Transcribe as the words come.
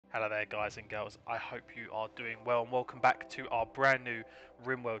Hello there guys and girls, I hope you are doing well and welcome back to our brand new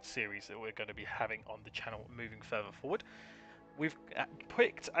Rimworld series that we're going to be having on the channel moving further forward. We've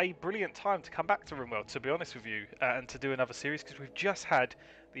picked a brilliant time to come back to Rimworld, to be honest with you, and to do another series because we've just had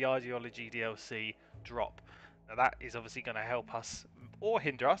the Ideology DLC drop. Now that is obviously going to help us or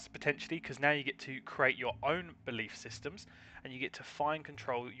hinder us potentially, because now you get to create your own belief systems and you get to fine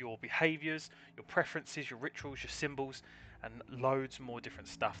control your behaviors, your preferences, your rituals, your symbols, and loads more different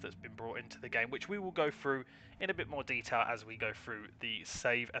stuff that's been brought into the game, which we will go through in a bit more detail as we go through the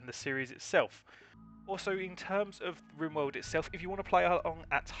save and the series itself. Also, in terms of Rimworld itself, if you want to play along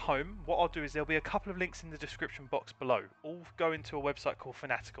at home, what I'll do is there'll be a couple of links in the description box below. All go into a website called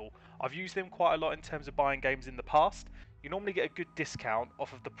Fanatical. I've used them quite a lot in terms of buying games in the past. You normally get a good discount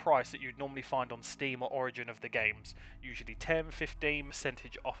off of the price that you'd normally find on Steam or Origin of the games. Usually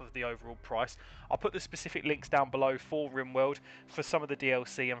 10-15% off of the overall price. I'll put the specific links down below for Rimworld, for some of the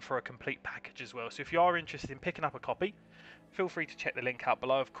DLC and for a complete package as well. So if you are interested in picking up a copy, feel free to check the link out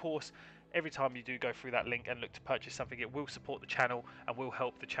below. Of course, every time you do go through that link and look to purchase something, it will support the channel and will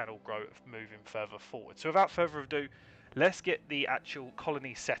help the channel grow moving further forward. So without further ado, let's get the actual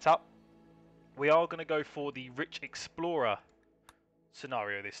colony set up. We are going to go for the Rich Explorer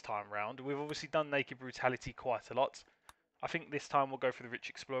scenario this time round. We've obviously done Naked Brutality quite a lot. I think this time we'll go for the Rich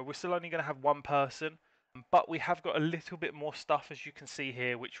Explorer. We're still only going to have one person, but we have got a little bit more stuff, as you can see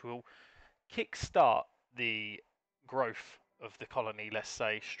here, which will kickstart the growth of the colony, let's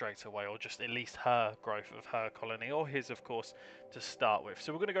say, straight away, or just at least her growth of her colony, or his, of course, to start with.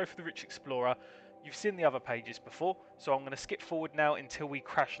 So we're going to go for the Rich Explorer. You've seen the other pages before, so I'm going to skip forward now until we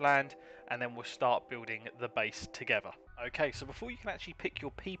crash land, and then we'll start building the base together. Okay, so before you can actually pick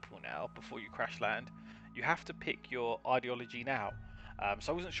your people now, before you crash land, you have to pick your ideology now.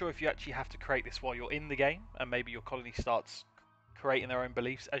 So I wasn't sure if you actually have to create this while you're in the game, and maybe your colony starts creating their own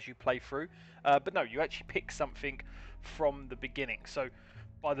beliefs as you play through. But no, you actually pick something from the beginning. So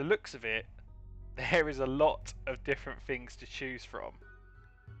by the looks of it, there is a lot of different things to choose from.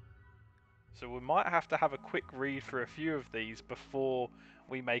 So we might have a quick read through a few of these before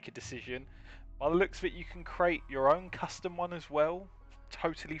we make a decision. By the looks of it, you can create your own custom one as well,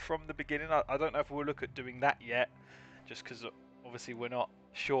 totally from the beginning. I don't know if we'll look at doing that yet, just because obviously we're not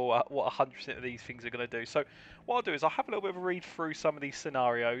sure what 100% of these things are going to do. So what I'll do is I'll have a little bit of a read through some of these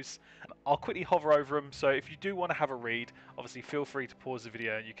scenarios. I'll quickly hover over them, so if you do want to have a read, obviously feel free to pause the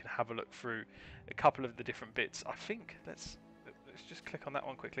video and you can have a look through a couple of the different bits. I think let's just click on that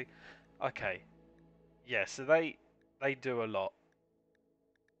one quickly. Okay, yeah, so they do a lot.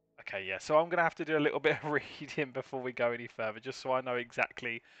 Okay, yeah, so I'm going to have to do a little bit of reading before we go any further, just so I know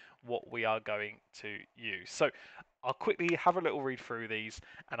exactly what we are going to use. So I'll quickly have a little read through these,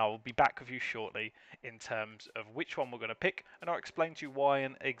 and I will be back with you shortly in terms of which one we're going to pick, and I'll explain to you why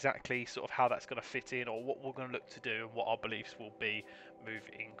and exactly sort of how that's going to fit in, or what we're going to look to do, and what our beliefs will be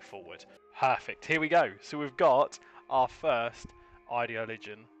moving forward. Perfect, here we go. So we've got our first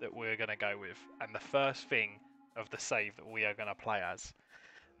ideology that we're going to go with, and the first thing of the save that we are going to play as.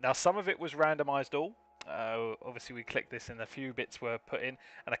 Now, some of it was randomized all. Obviously, we clicked this and a few bits were put in,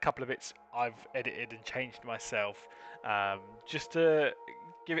 and a couple of bits I've edited and changed myself, just to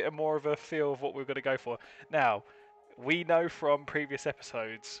give it a more of a feel of what we're going to go for. Now, we know from previous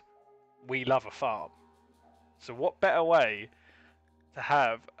episodes, we love a farm. So what better way to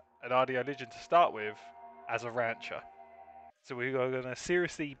have an ideology to start with as a rancher? So we are going to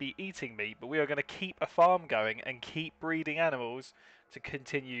seriously be eating meat, but we are going to keep a farm going and keep breeding animals to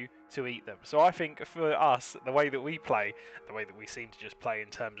continue to eat them. So I think for us, the way that we play, the way that we seem to just play in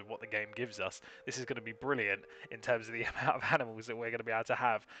terms of what the game gives us, this is going to be brilliant in terms of the amount of animals that we're going to be able to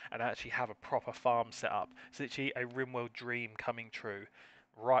have and actually have a proper farm set up. It's literally a Rimworld dream coming true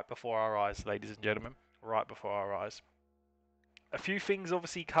right before our eyes, ladies and gentlemen, right before our eyes. A few things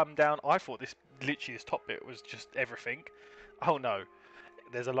obviously come down. I thought this top bit was just everything. Oh no,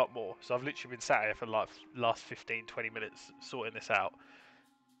 there's a lot more. So I've literally been sat here for like last 15-20 minutes sorting this out.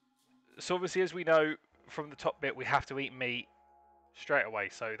 So obviously, as we know from the top bit, we have to eat meat straight away.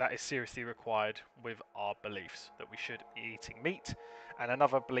 So that is seriously required with our beliefs that we should be eating meat. And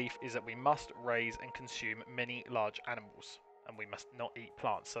another belief is that we must raise and consume many large animals, and we must not eat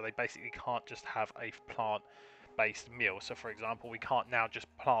plants. So they basically can't just have a plant-based meal. So for example, we can't now just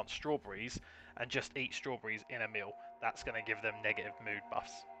plant strawberries and just eat strawberries in a meal. That's going to give them negative mood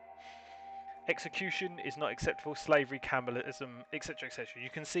buffs. Execution is not acceptable, slavery, cannibalism, etc, etc.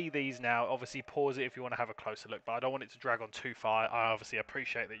 You can see these now. Obviously pause it if you want to have a closer look, but I don't want it to drag on too far. I obviously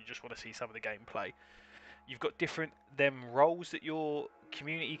appreciate that you just want to see some of the gameplay. You've got different roles that your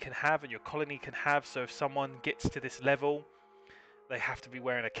community can have and your colony can have. So if someone gets to this level, They have to be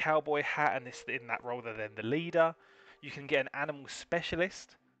wearing a cowboy hat, and this in that role they're then the leader. You can get an animal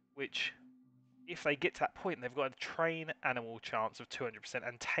specialist, which if they get to that point, they've got a train animal chance of 200%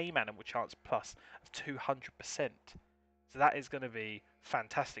 and tame animal chance plus of 200%. So that is going to be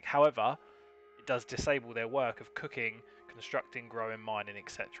fantastic. However, it does disable their work of cooking, constructing, growing, mining,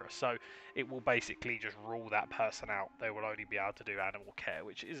 etc. So it will basically just rule that person out. They will only be able to do animal care,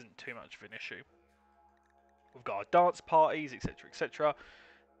 which isn't too much of an issue. We've got our dance parties, etc., etc.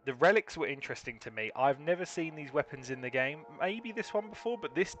 The relics were interesting to me. I've never seen these weapons in the game. Maybe this one before,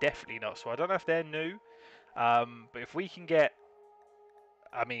 but this definitely not. So I don't know if they're new. But if we can get,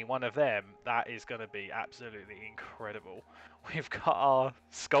 I mean, one of them, that is going to be absolutely incredible. We've got our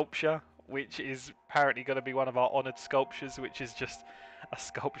sculpture, which is apparently going to be one of our honoured sculptures, which is just a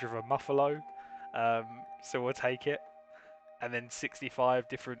sculpture of a muffalo. So we'll take it. And then 65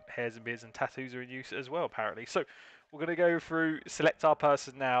 different hairs and beards and tattoos are in use as well, apparently. So we're going to go through, select our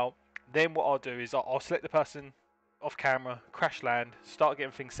person now. Then what I'll do is I'll select the person off camera, crash land, start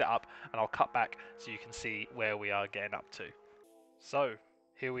getting things set up, and I'll cut back so you can see where we are getting up to. So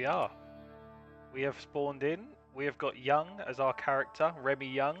here we are. We have spawned in. We have got Young as our character,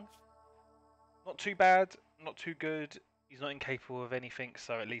 Remy Young. Not too bad, not too good. He's not incapable of anything,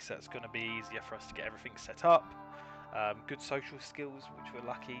 so at least that's going to be easier for us to get everything set up. Good social skills, which we're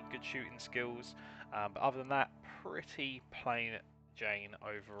lucky. Good shooting skills. But other than that, pretty plain Jane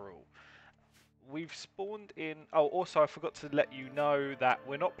overall. We've spawned in... Oh, also I forgot to let you know that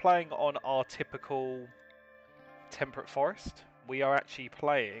we're not playing on our typical temperate forest. We are actually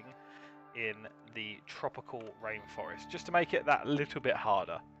playing in the tropical rainforest, just to make it that little bit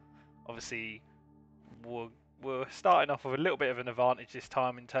harder. Obviously, we're starting off with a little bit of an advantage this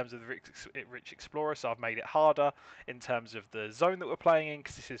time in terms of the rich explorer, so I've made it harder in terms of the zone that we're playing in,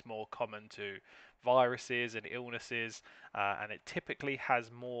 because this is more common to viruses and illnesses, and it typically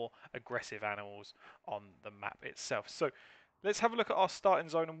has more aggressive animals on the map itself. So let's have a look at our starting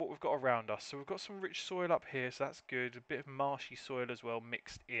zone and what we've got around us. So we've got some rich soil up here, so that's good. A bit of marshy soil as well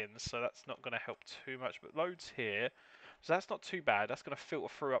mixed in, so that's not going to help too much, but loads here. So that's not too bad. That's going to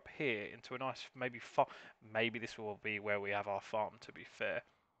filter through up here into a nice, maybe farm. Maybe this will be where we have our farm, to be fair.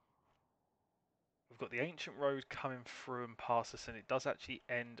 We've got the ancient road coming through and past us, and it does actually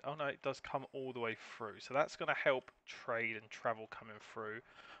end. Oh no, it does come all the way through. So that's going to help trade and travel coming through.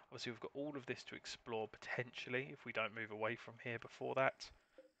 Obviously, we've got all of this to explore potentially if we don't move away from here before that.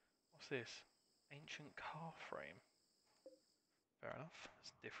 What's this? Ancient car frame. Fair enough.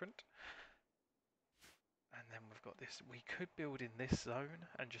 It's different. And then we've got this. We could build in this zone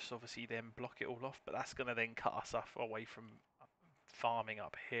and just obviously then block it all off, but that's going to then cut us off away from farming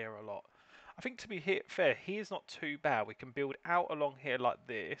up here a lot. I think to be fair, here's not too bad. We can build out along here like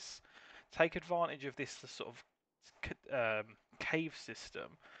this, take advantage of this sort of cave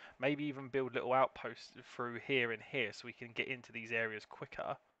system, maybe even build little outposts through here and here so we can get into these areas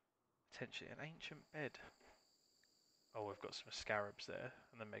quicker. Potentially an ancient bed. Oh, we've got some scarabs there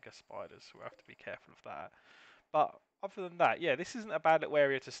and the mega spiders, so we'll have to be careful of that. But other than that, yeah, this isn't a bad little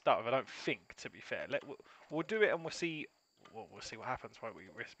area to start with, I don't think, to be fair. We'll do it and we'll see. Well, we'll see what happens, won't we?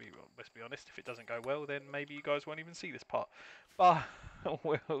 Let's be honest. If it doesn't go well, then maybe you guys won't even see this part. But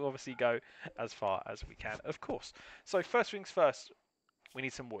we'll obviously go as far as we can, of course. So first things first, we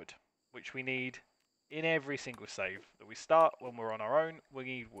need some wood, which we need in every single save that we start when we're on our own. We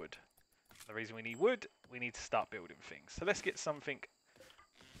need wood. The reason we need wood, we need to start building things. So let's get something.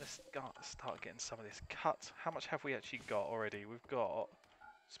 Let's start getting some of this cut. How much have we actually got already? We've got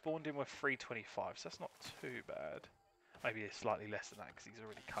spawned in with 325, so that's not too bad. Maybe it's slightly less than that because he's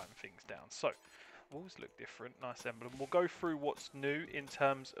already cutting things down. So walls look different. Nice emblem. We'll go through what's new in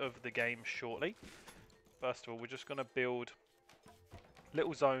terms of the game shortly. First of all, we're just going to build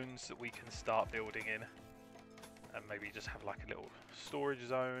little zones that we can start building in, and maybe just have like a little storage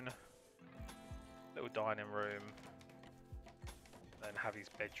zone, little dining room, then have his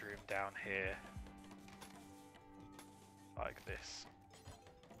bedroom down here like this.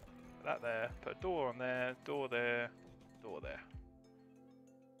 Put that there, put a door on there, door there, door there.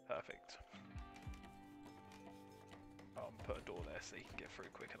 Perfect. Oh, and put a door there so you can get through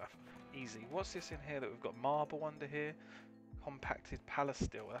quick enough. Easy. What's this in here that we've got marble under here? Compacted palace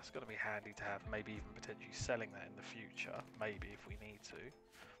steel. That's going to be handy to have. Maybe even potentially selling that in the future. Maybe if we need to.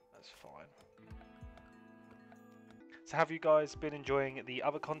 That's fine. So have you guys been enjoying the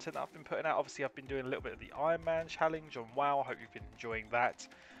other content that I've been putting out? Obviously I've been doing a little bit of the Iron Man challenge on WoW. I hope you've been enjoying that.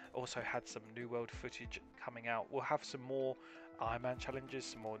 Also had some New World footage coming out. We'll have some more Iron Man challenges,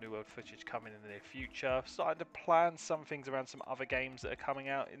 some more New World footage coming in the near future. Starting to plan some things around some other games that are coming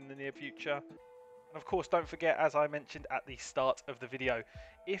out in the near future. And of course, don't forget, as I mentioned at the start of the video,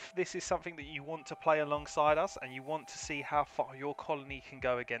 if this is something that you want to play alongside us and you want to see how far your colony can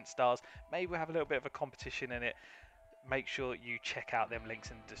go against ours, maybe we'll have a little bit of a competition in it, make sure you check out them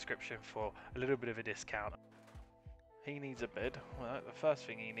links in the description for a little bit of a discount. He needs a bed. Well, the first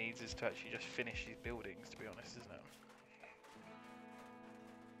thing he needs is to actually just finish his buildings, to be honest, isn't it?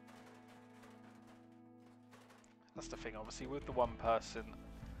 That's the thing, obviously, with the one person,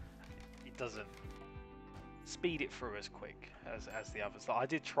 it doesn't speed it through as quick as the others. Like, I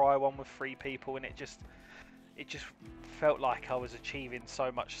did try one with 3 people, and it just felt like I was achieving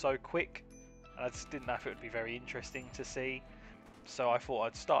so much so quick. And I just didn't know if it would be very interesting to see. So I thought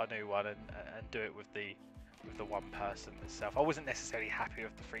I'd start a new one and do it with the one person itself. I wasn't necessarily happy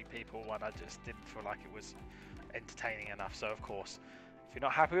with the 3 people one. I just didn't feel like it was entertaining enough. So of course, if you're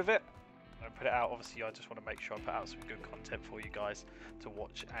not happy with it, don't put it out. Obviously, I just want to make sure I put out some good content for you guys to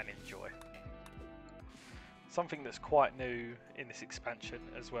watch and enjoy. Something that's quite new in this expansion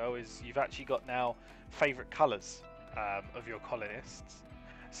as well is you've actually got now favourite colours of your colonists.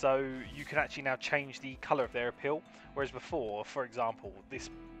 So you can actually now change the colour of their appeal, whereas before, for example, this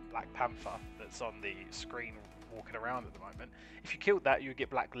Black Panther that's on the screen walking around at the moment, if you killed that, you would get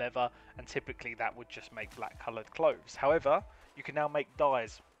black leather, and typically that would just make black coloured clothes. However, you can now make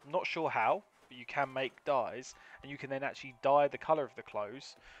dyes. I'm not sure how, but you can make dyes, and you can then actually dye the colour of the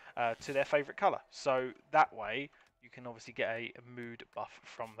clothes to their favourite colour. So that way, you can obviously get a mood buff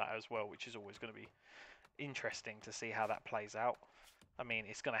from that as well, which is always going to be interesting to see how that plays out. I mean,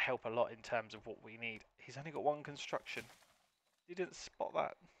 it's going to help a lot in terms of what we need. He's only got 1 construction. He didn't spot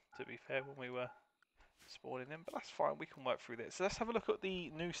that, to be fair, when we were spawning him, but that's fine. We can work through this. So let's have a look at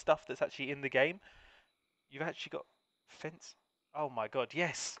the new stuff that's actually in the game. You've actually got fence. Oh my god,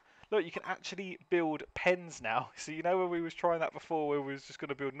 yes. Look, you can actually build pens now. So you know when we was trying that before, where we was just going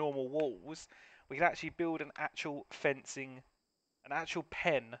to build normal walls, we can actually build an actual fencing, an actual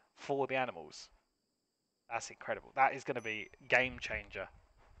pen for the animals. That's incredible. That is going to be game changer.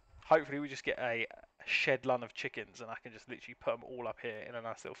 Hopefully we just get a shed run of chickens and I can just literally put them all up here in a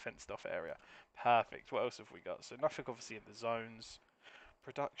nice little fenced off area. Perfect. What else have we got? So nothing obviously in the zones.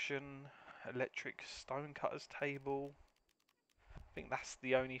 Production, electric stone cutters table. I think that's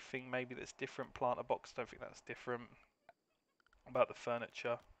the only thing maybe that's different. Planter box, don't think that's different. About the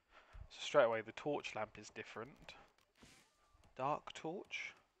furniture. So straight away the torch lamp is different. Dark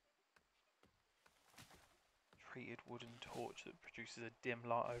torch. Treated wooden torch that produces a dim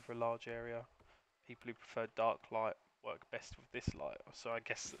light over a large area. People who prefer dark light work best with this light. So I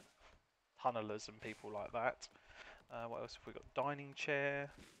guess tunnelers and people like that. What else have we got? Dining chair.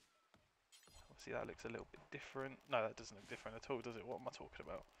 Obviously that looks a little bit different. No, that doesn't look different at all, does it? What am I talking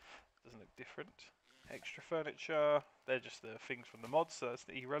about? Doesn't look different. Extra furniture. They're just the things from the mods, so that's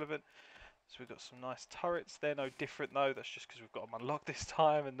irrelevant. So we've got some nice turrets. They're no different though. That's just because we've got them unlocked this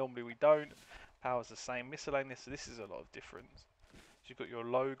time, and normally we don't. Power's the same. Miscellaneous. So this is a lot of difference. So you've got your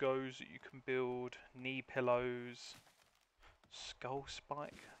logos that you can build, knee pillows, skull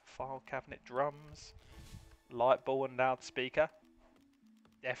spike, file cabinet, drums, light ball and loudspeaker.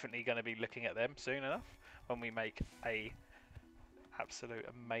 Definitely going to be looking at them soon enough when we make a absolute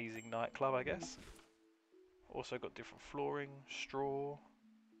amazing nightclub, I guess. Also got different flooring, straw,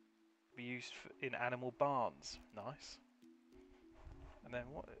 be used in animal barns. Nice. And then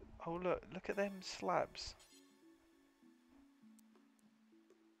what? Oh look at them slabs.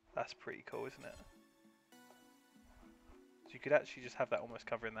 That's pretty cool, isn't it? So you could actually just have that almost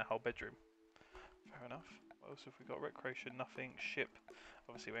covering their whole bedroom. Fair enough. What else have we got? Recreation, nothing. Ship.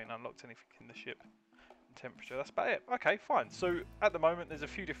 Obviously we ain't unlocked anything in the ship. And temperature, that's about it. Okay, fine. So at the moment there's a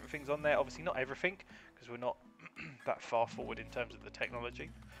few different things on there. Obviously not everything, because we're not that far forward in terms of the technology.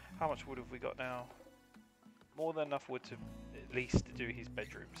 How much wood have we got now? More than enough wood to at least do his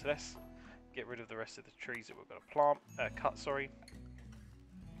bedroom. So let's get rid of the rest of the trees that we're going to cut.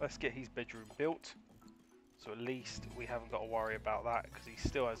 Let's get his bedroom built. So at least we haven't got to worry about that, because he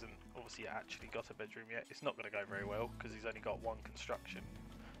still hasn't obviously actually got a bedroom yet. It's not going to go very well because he's only got 1 construction.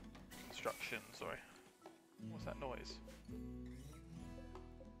 Sorry. What's that noise?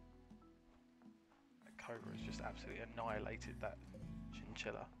 That cobra has just absolutely annihilated that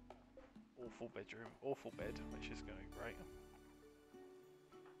chinchilla. Awful bedroom, awful bed, which is going great.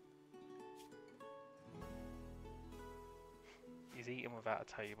 He's eating without a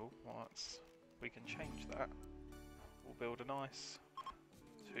table. Well, we can change that. We'll build a nice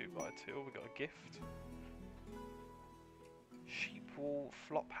 2x2. We got a gift. Sheep wool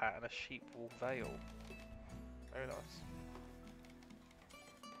flop hat and a sheep wool veil. Very nice.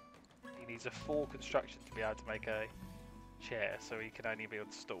 He needs a 4 construction to be able to make a chair, so he can only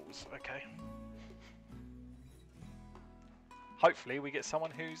build stools. Okay. hopefully we get someone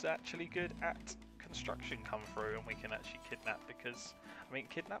who's actually good at construction come through and we can actually kidnap, because I mean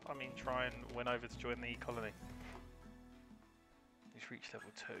try and win over to join the colony. He's reached level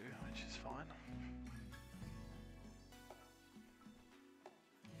 2, which is fine.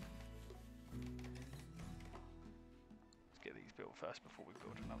 Let's get these built first before we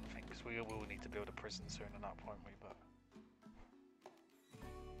build another thing, because we will need to build a prison soon enough, won't we? But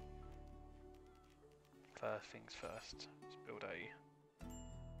first things first, let's build a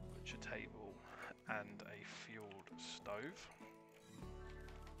butcher table and a fueled stove.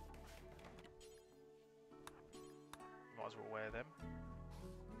 Might as well wear them.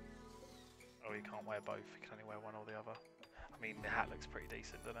 Oh, you can't wear both, you can only wear one or the other. I mean, the hat looks pretty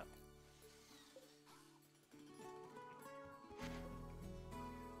decent, doesn't it?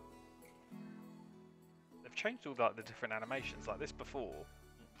 They've changed all like the different animations, like this before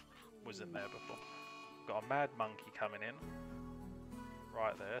wasn't there before. We've got a mad monkey coming in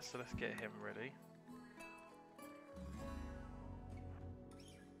right there, so let's get him ready.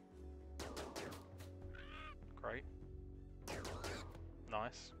 Great.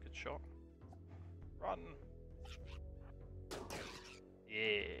 Nice, good shot. Run.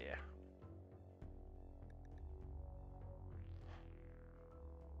 Yeah.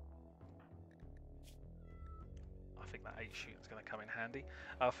 I think that 8 shooting is going to come in handy.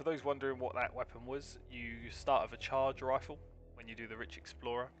 For those wondering what that weapon was, you start with a charge rifle when you do the Rich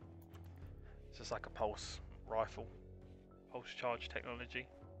Explorer. It's just like a pulse rifle, pulse charge technology.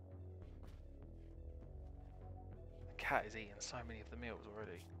 The cat is eating so many of the meals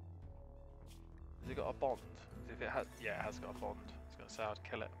already. Has it got a bond? If it has, yeah, it has got a bond. It's going to say I'd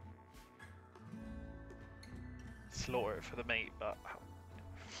kill it. Slaughter it for the meat, but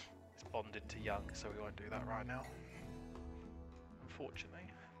it's bonded to young, so we won't do that right now. Unfortunately.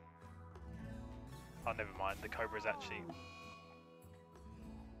 Oh, never mind. The Cobra's actually...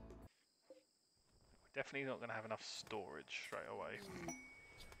 We're definitely not going to have enough storage straight away.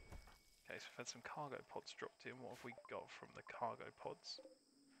 Okay, so we've had some cargo pods dropped in. What have we got from the cargo pods?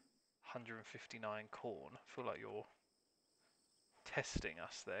 159 corn. I feel like you're testing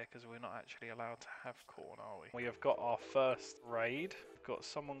us there, because we're not actually allowed to have corn, are we? We have got our first raid. We've got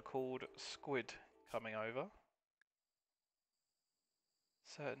someone called Squid coming over.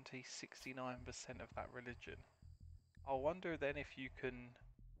 Certainty 69% of that religion. I wonder then if you can...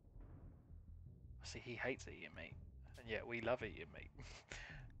 See, he hates eating meat, and yet we love eating meat.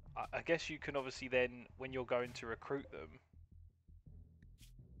 I guess you can obviously then, when you're going to recruit them,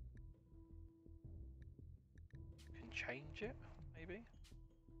 you can change it, maybe?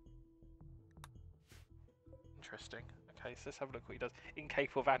 Interesting. Okay, so let's have a look what he does.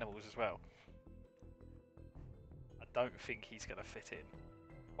 Incapable of animals as well. I don't think he's going to fit in.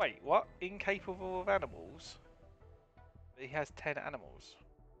 Wait, what? Incapable of animals? But he has 10 animals.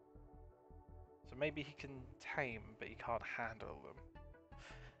 So maybe he can tame, but he can't handle them.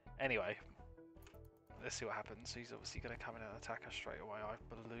 Anyway, let's see what happens. He's obviously going to come in and attack us straight away, I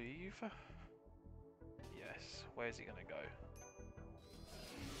believe. Yes. Where's he going to go?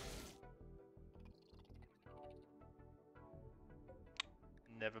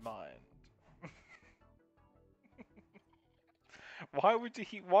 Never mind. Why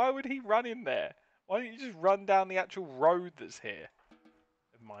would he run in there? Why don't you just run down the actual road that's here?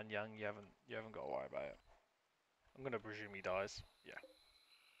 Never mind, young, you haven't got to worry about it. I'm gonna presume he dies. Yeah.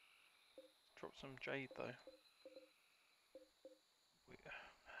 Drop some jade though.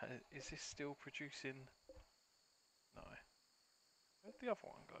 Is this still producing? No. Where'd the other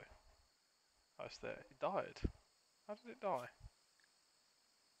one go? Oh, it's there. It died. How did it die?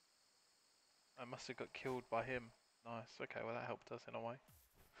 I must have got killed by him. Nice. Okay, well that helped us in a way.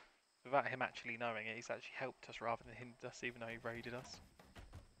 Without him actually knowing it, he's actually helped us rather than hindered us, even though he raided us.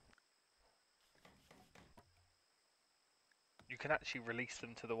 You can actually release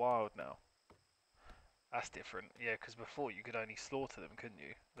them to the wild now. That's different, yeah, because before you could only slaughter them, couldn't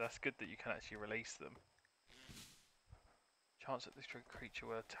you? That's good that you can actually release them. Chance that this creature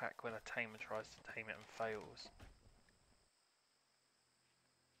will attack when a tamer tries to tame it and fails.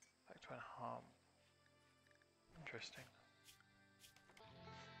 Back to harm. Interesting.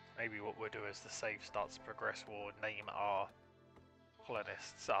 Maybe what we'll do as the save starts to progress, we'll name our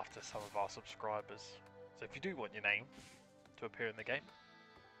colonists after some of our subscribers. So if you do want your name to appear in the game,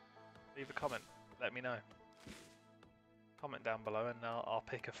 leave a comment, let me know. Comment down below and I'll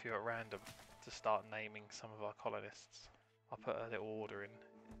pick a few at random to start naming some of our colonists. I'll put a little order in,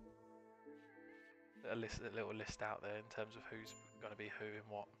 a little list out there in terms of who's going to be who and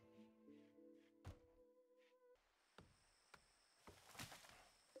what.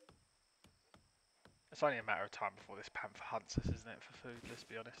 It's only a matter of time before this panther hunts us, isn't it, for food, let's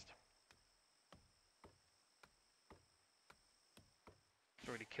be honest. It's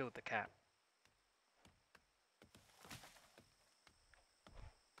already killed the cat.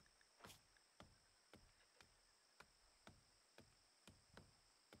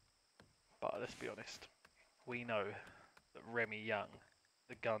 But let's be honest, we know that Remy Young,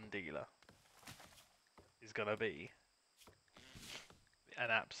 the gun dealer, is going to be an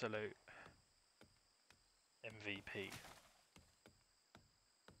absolute MVP.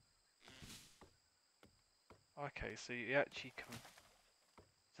 Okay, so you actually can...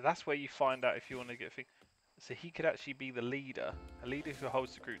 So that's where you find out if you want to get things... So he could actually be the leader, a leader who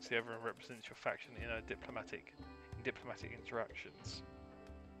holds the group together and represents your faction in diplomatic interactions.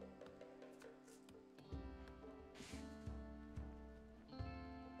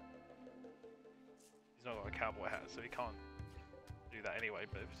 He's not got a cowboy hat, so he can't do that anyway,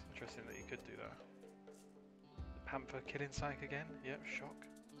 but it's interesting that he could do that. The panther killing something again? Yep, shock.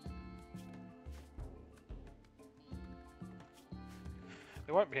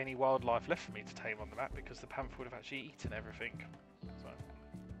 There won't be any wildlife left for me to tame on the map because the panther would have actually eaten everything. So,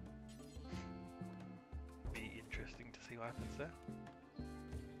 be interesting to see what happens there.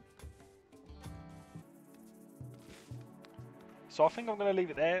 So I think I'm going to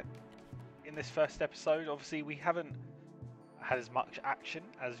leave it there in this first episode. Obviously, we haven't had as much action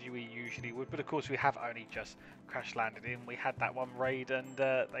as we usually would, but of course we have only just crash landed in. We had that one raid and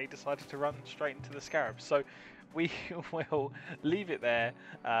they decided to run straight into the scarabs. So we will leave it there.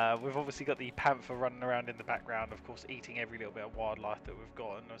 We've obviously got the panther running around in the background, of course, eating every little bit of wildlife that we've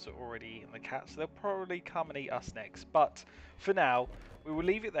got, and also already eating the cats. So they'll probably come and eat us next. But for now, we will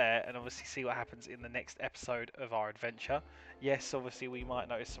leave it there and obviously see what happens in the next episode of our adventure. Yes, obviously we might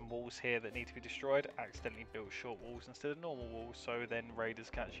notice some walls here that need to be destroyed. Accidentally built short walls instead of normal walls, so then raiders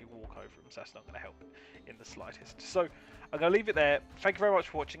can actually walk over them, so that's not going to help in the slightest. So I'm going to leave it there. Thank you very much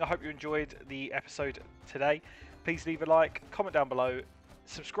for watching. I hope you enjoyed the episode today. Please leave a like, comment down below,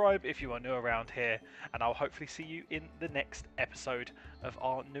 subscribe if you are new around here, and I'll hopefully see you in the next episode of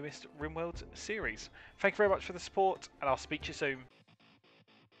our newest Rimworld series. Thank you very much for the support, and I'll speak to you soon.